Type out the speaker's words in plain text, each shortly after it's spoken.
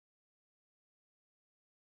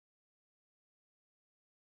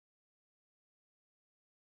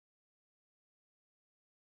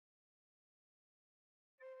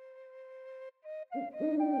My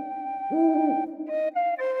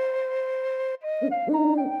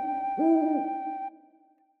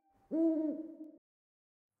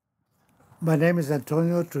name is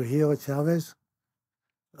Antonio Trujillo Chavez,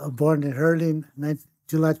 born in Hurling,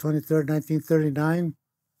 July 23rd, 1939.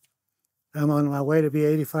 I'm on my way to be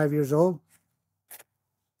 85 years old,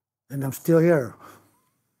 and I'm still here.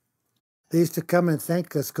 They used to come and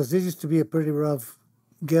thank us because this used to be a pretty rough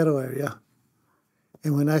ghetto area.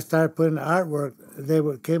 And when I started putting artwork, they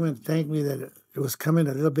would came and thank me that it was coming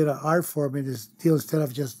a little bit of art for me to deal instead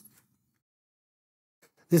of just.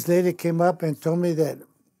 This lady came up and told me that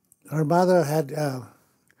her mother had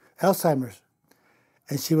Alzheimer's,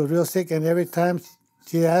 and she was real sick. And every time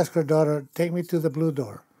she asked her daughter, "Take me to the blue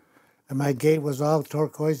door," and my gate was all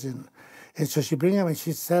turquoise, and so she bring him and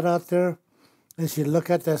she sat out there, and she look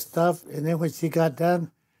at that stuff, and then when she got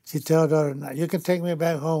done, she tell her daughter, "Now you can take me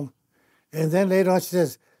back home." And then later on, she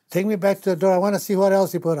says, "Take me back to the door. I want to see what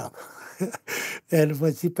else you put up." And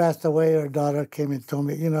when she passed away, her daughter came and told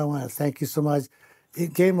me, "I want to thank you so much."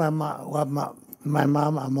 It gave my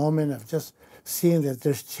mom a moment of just seeing that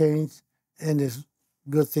there's change and there's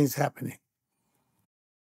good things happening.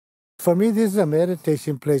 For me, this is a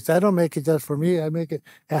meditation place. I don't make it just for me. I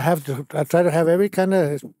try to have every kind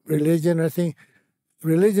of religion or thing.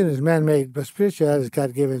 Religion is man-made, but spirituality is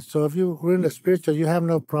God-given. So if you're in the spiritual, you have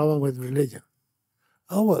no problem with religion.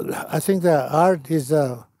 Oh, well, I think that art is,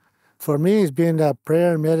 for me, is being a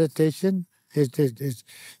prayer and meditation.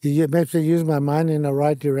 It makes me use my mind in the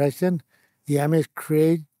right direction. Yeah, I mean,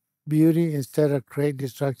 create beauty instead of create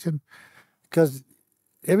destruction. Because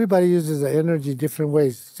everybody uses the energy different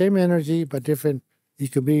ways. Same energy, but different.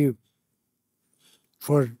 It could be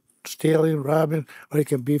for stealing, robbing, or it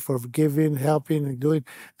can be for giving, helping, and doing.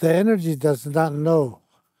 The energy does not know.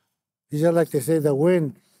 It's just like they say, the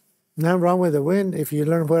wind. Nothing wrong with the wind if you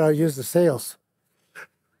learn where to use the sails.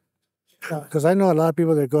 Because I know a lot of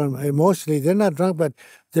people that are going emotionally, they're not drunk, but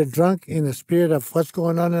they're drunk in the spirit of what's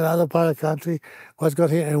going on in the other part of the country, what's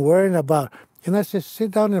going on, and worrying about. And I said,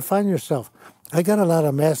 sit down and find yourself. I got a lot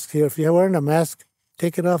of masks here. If you're wearing a mask,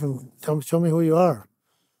 take it off and show me who you are.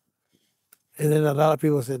 And then a lot of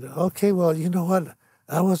people said, okay, well, you know what?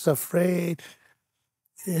 I was afraid.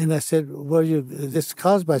 And I said, well, this is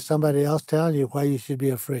caused by somebody else telling you why you should be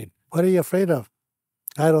afraid. What are you afraid of?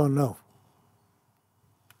 I don't know.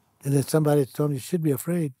 And then somebody told me you should be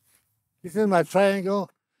afraid. This is my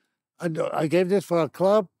triangle. I gave this for a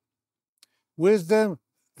club. Wisdom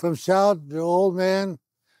from Shout, the old man,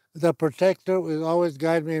 the protector, will always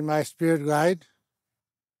guide me in my spirit guide.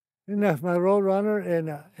 And that's my road runner.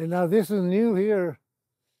 And now this is new here.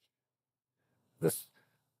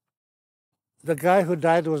 The guy who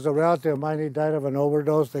died was a relative of mine. He died of an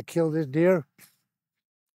overdose that killed his deer.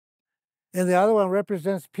 And the other one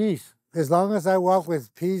represents peace. As long as I walk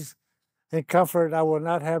with peace and comfort, I will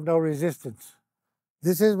not have no resistance.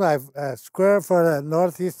 This is my square for the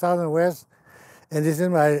northeast, south, and west. And this is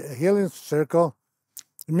my healing circle.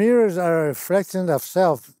 Mirrors are a reflection of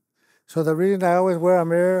self. So the reason I always wear a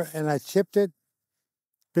mirror and I chipped it,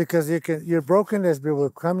 because your brokenness will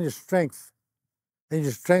become your strength. And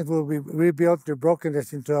your strength will be rebuilt your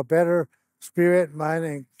brokenness into a better spirit, mind,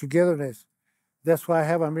 and togetherness. That's why I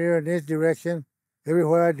have a mirror in this direction.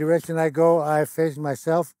 Everywhere direction I go, I face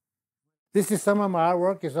myself. This is some of my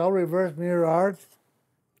artwork. It's all reverse mirror art.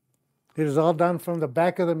 It is all done from the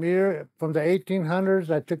back of the mirror. From the 1800s,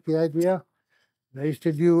 I took the idea. They used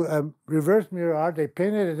to do reverse mirror art. They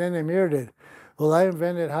painted it and then they mirrored it. Well, I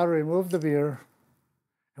invented how to remove the mirror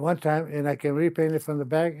at one time, and I can repaint it from the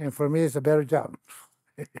back, and for me, it's a better job.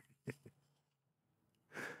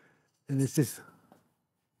 And this is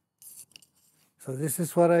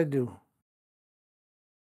what I do.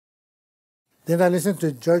 Then I listened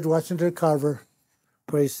to George Washington Carver,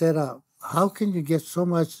 where he said, how can you get so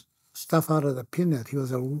much stuff out of the peanut? He was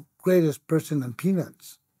the greatest person in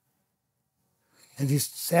peanuts. And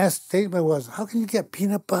his last statement was, how can you get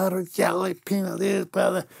peanut butter, jelly, peanut this,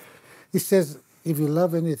 butter? He says, if you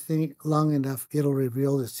love anything long enough, it'll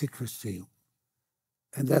reveal the secrets to you.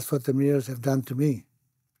 And that's what the mirrors have done to me.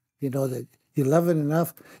 That you love it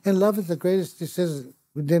enough. And love is the greatest. He says,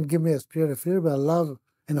 it didn't give me a spirit of fear, but a love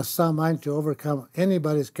and a sound mind to overcome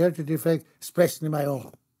anybody's character defect, especially my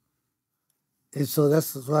own. And so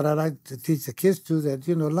that's what I like to teach the kids too, that,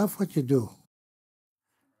 love what you do.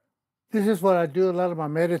 This is what I do, a lot of my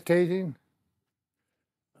meditating.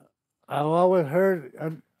 I've always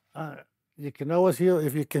heard, you can always hear,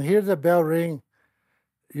 if you can hear the bell ring,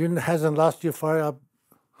 you hasn't lost you far up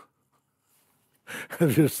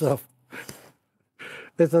of yourself.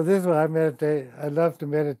 And so this is what I meditate. I love to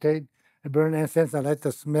meditate. I burn incense. I like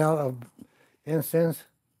the smell of incense.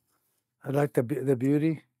 I like the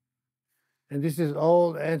beauty. And this is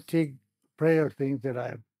old antique prayer things that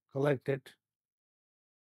I've collected.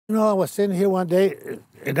 You know, I was sitting here one day,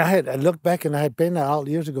 and I looked back, and I had been out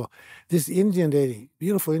years ago. This Indian lady,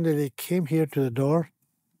 beautiful Indian lady, came here to the door,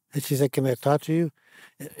 and she said, "Can I talk to you?"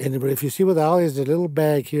 And if you see where the owl is, a little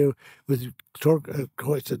bag here with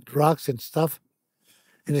rocks and stuff.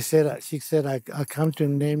 And she said, I come to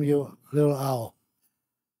name you Little Owl.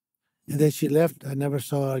 And then she left. I never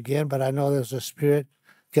saw her again, but I know there's a spirit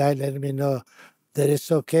guide letting me know that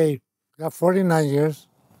it's okay. I got 49 years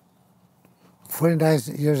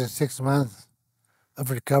and 6 months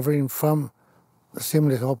of recovering from a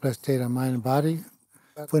similar hopeless state of mind and body.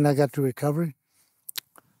 When I got to recovery,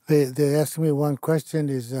 they asked me one question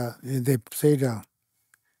they said,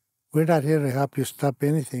 we're not here to help you stop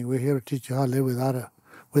anything. We're here to teach you how to live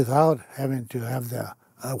without having to have the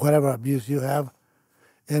whatever abuse you have.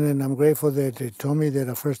 And then I'm grateful that they told me that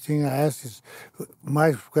the first thing I asked is,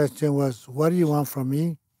 my question was, what do you want from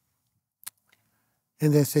me?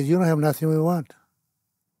 And they said, you don't have nothing we want.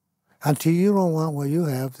 Until you don't want what you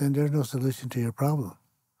have, then there's no solution to your problem.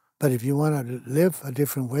 But if you want to live a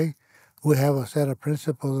different way, we have a set of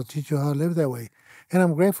principles to teach you how to live that way. And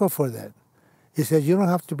I'm grateful for that. He said, you don't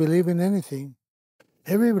have to believe in anything.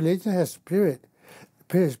 Every religion has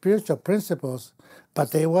spiritual principles,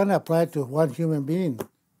 but they want to apply to one human being.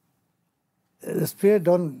 The spirit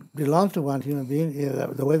don't belong to one human being.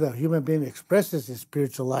 The way the human being expresses his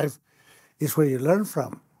spiritual life is where you learn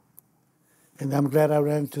from. And I'm glad I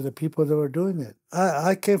ran into the people that were doing it.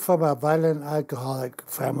 I came from a violent alcoholic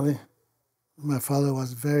family. My father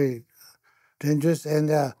was very dangerous, and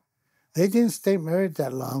they didn't stay married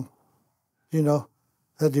that long. You know,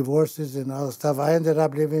 the divorces and all the stuff. I ended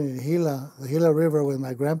up living in the Gila River with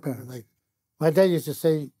my grandparents. Like, my dad used to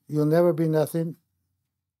say, you'll never be nothing,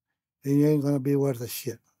 and you ain't going to be worth a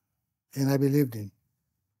shit. And I believed him.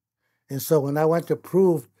 And so when I went to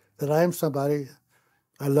prove that I am somebody,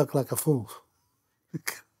 I looked like a fool.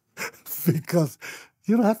 Because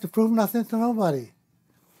you don't have to prove nothing to nobody.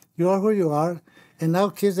 You are who you are. And now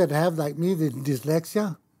kids that have, like me, the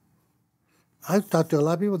dyslexia, I've talked to a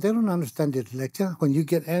lot of people, they don't understand dyslexia. When you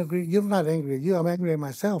get angry, you're not angry at you, I'm angry at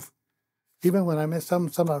myself. Even when I met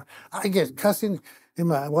I get cussing, and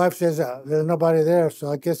my wife says, there's nobody there,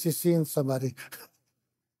 so I guess she's seeing somebody.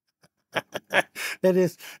 That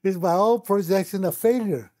is my own projection of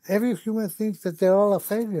failure. Every human thinks that they're all a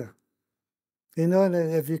failure. You know, and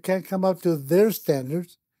if you can't come up to their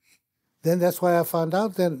standards, then that's why I found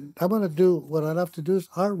out that I'm going to do what I love to do is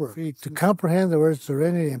hard work. To comprehend the words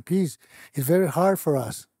serenity and peace is very hard for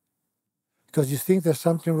us because you think there's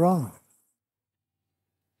something wrong.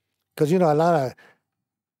 Because, you know, a lot of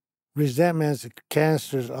resentments,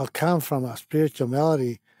 cancers all come from a spiritual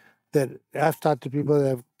malady that I've talked to people that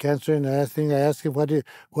have cancer, and I ask them,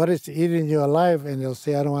 what is eating you alive? And they'll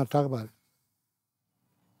say, I don't want to talk about it.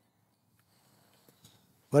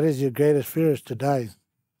 What is your greatest fear is to die.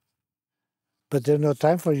 But there's no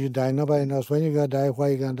time for you to die. Nobody knows when you're going to die, why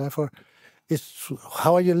you're going to die for. It's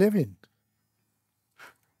how are you living?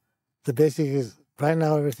 The basic is, right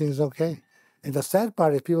now, everything's okay. And the sad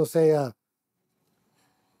part is people say,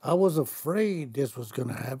 I was afraid this was going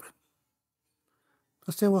to happen.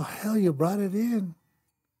 I say, well, hell, you brought it in.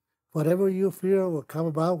 Whatever you fear will come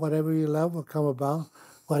about. Whatever you love will come about.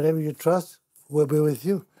 Whatever you trust will be with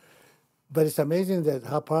you. But it's amazing that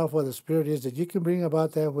how powerful the Spirit is, that you can bring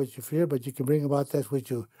about that which you fear, but you can bring about that which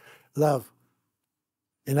you love.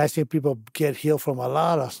 And I see people get healed from a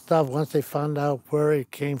lot of stuff once they found out where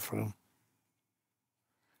it came from.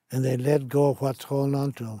 And they let go of what's holding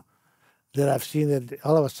on to them. That I've seen that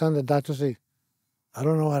all of a sudden the doctor say, I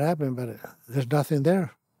don't know what happened, but there's nothing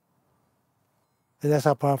there. And that's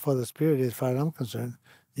how powerful the Spirit is, as far as I'm concerned.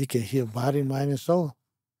 He can heal body, mind, and soul.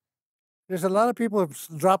 There's a lot of people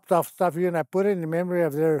who dropped off stuff here, and I put it in the memory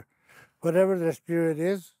of their, whatever their spirit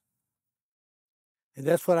is. And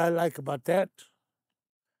that's what I like about that.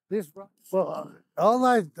 All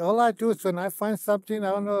I do is when I find something,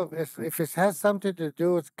 I don't know if it has something to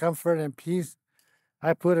do with comfort and peace,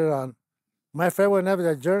 I put it on. My favorite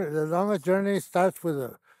never the longest journey starts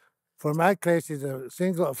with for my case is a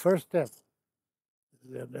single first step.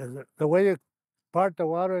 The way you part the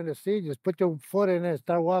water in the sea, just put your foot in it and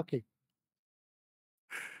start walking.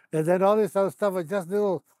 And then all this other stuff are just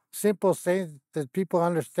little simple sayings that people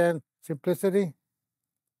understand simplicity.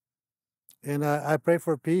 And I pray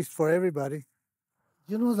for peace for everybody.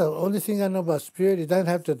 You know, the only thing I know about spirit, you don't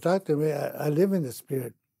have to talk to me. I live in the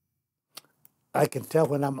spirit. I can tell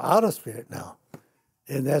when I'm out of spirit now.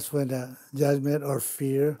 And that's when judgment or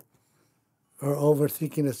fear or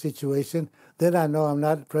overthinking a situation, then I know I'm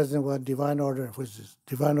not present with divine order, which is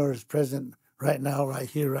divine order is present right now, right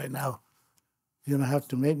here, right now. You don't have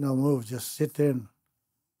to make no move. Just sit there and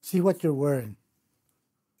see what you're wearing.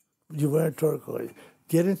 You're wearing turquoise.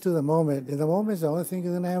 Get into the moment. And the moment is the only thing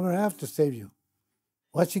you're going to ever have to save you.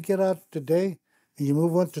 Once you get out today and you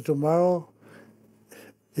move on to tomorrow,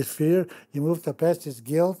 it's fear. You move to past, it's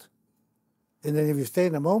guilt. And then if you stay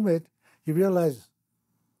in the moment, you realize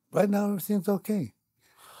right now everything's okay.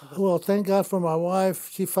 Well, thank God for my wife.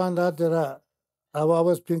 She found out that I've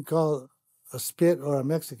always been called a spit or a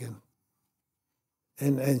Mexican.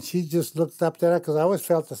 And she just looked up that because I always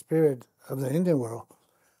felt the spirit of the Indian world.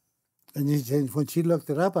 And when she looked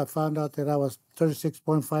it up, I found out that I was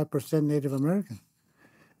 36.5% Native American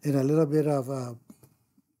and a little bit of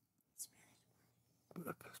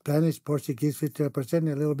Spanish, Portuguese, 50%, and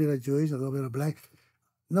a little bit of Jewish, a little bit of black.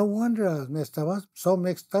 No wonder I was messed up. I was so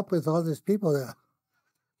mixed up with all these people there.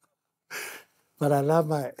 But I love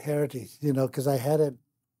my heritage, because I had it.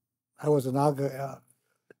 I was an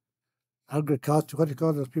agriculture, what do you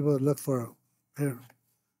call those people that look for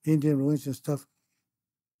Indian ruins and stuff?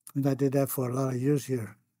 And I did that for a lot of years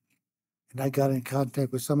here. And I got in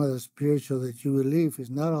contact with some of the spiritual that you believe is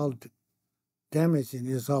not all damaging,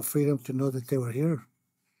 it's all freedom to know that they were here.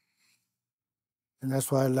 And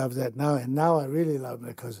that's why I love that now. And now I really love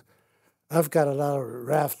it because I've got a lot of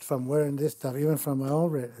raft from wearing this stuff, even from my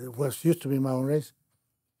own race, what used to be my own race.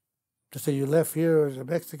 To say you left here as a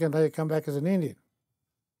Mexican, now you come back as an Indian.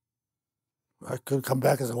 I could come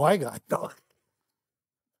back as a white guy. No.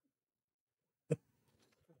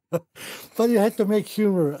 But you had to make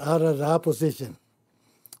humor out of the opposition.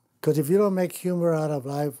 Because if you don't make humor out of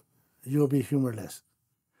life, you'll be humorless.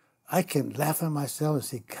 I can laugh at myself and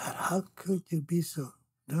say, God, how could you be so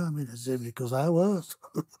dumb? And I said, because I was.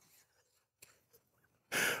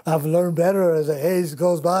 I've learned better as the age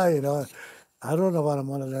goes by, I don't know what I'm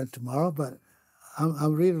going to learn tomorrow, but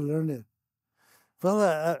I'm really learning. Well,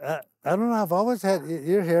 I don't know. I've always had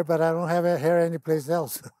ear hair, but I don't have hair anyplace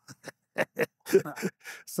else.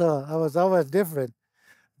 So I was always different.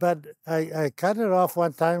 But I cut it off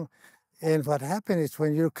one time, and what happened is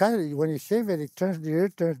when you cut it, when you shave it, the ear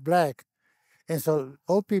turns black. And so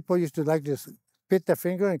old people used to like to spit their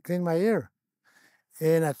finger and clean my ear.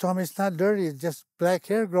 And I told him it's not dirty, it's just black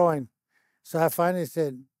hair growing. So I finally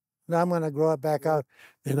said, no, I'm going to grow it back out.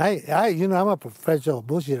 And I'm a professional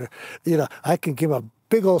bullshitter. I can give a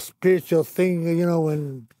big old spiritual thing,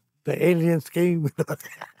 when the aliens came.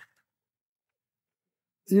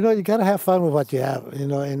 You got to have fun with what you have,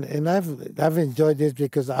 and I've enjoyed this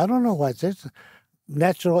because I don't know why. It's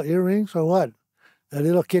natural earrings or what? A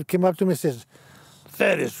little kid came up to me and says,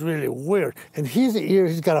 that is really weird. And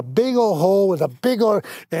he's got a big old hole with a big old,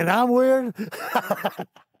 and I'm weird.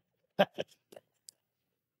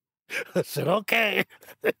 I said, okay.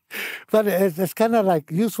 But it's kind of like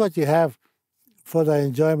use what you have for the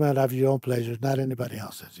enjoyment of your own pleasures, not anybody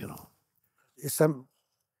else's. It's some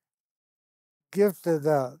gift that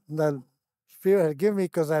the Spirit had given me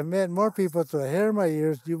because I met more people to hair my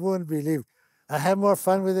ears, you wouldn't believe. I had more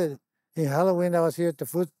fun with it. In Halloween, I was here at the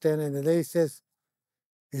food stand, and the lady says,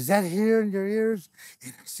 is that here in your ears?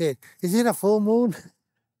 And I said, is it a full moon?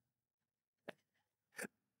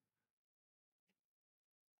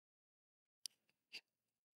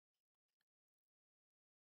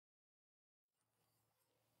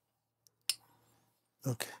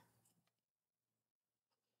 Okay.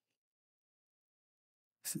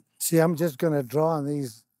 See, I'm just going to draw on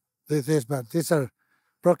but these are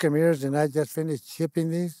broken mirrors, and I just finished shipping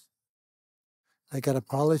these. I got to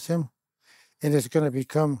polish them, and it's going to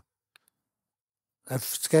become, I've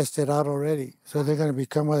sketched it out already. So they're going to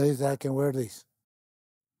become one of these that I can wear these.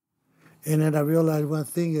 And then I realized one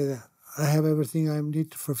thing is that I have everything I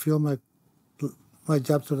need to fulfill my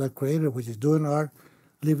job to the creator, which is doing art,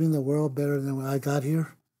 living the world better than when I got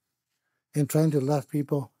here, and trying to love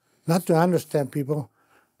people, not to understand people,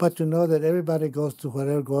 but to know that everybody goes to where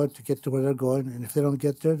they're going to get to where they're going, and if they don't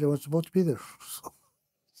get there, they weren't supposed to be there. So,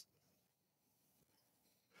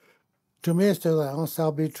 to me, it's to their own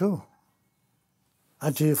self be true.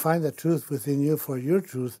 Until you find the truth within you for your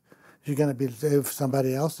truth, you're going to believe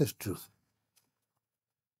somebody else's truth.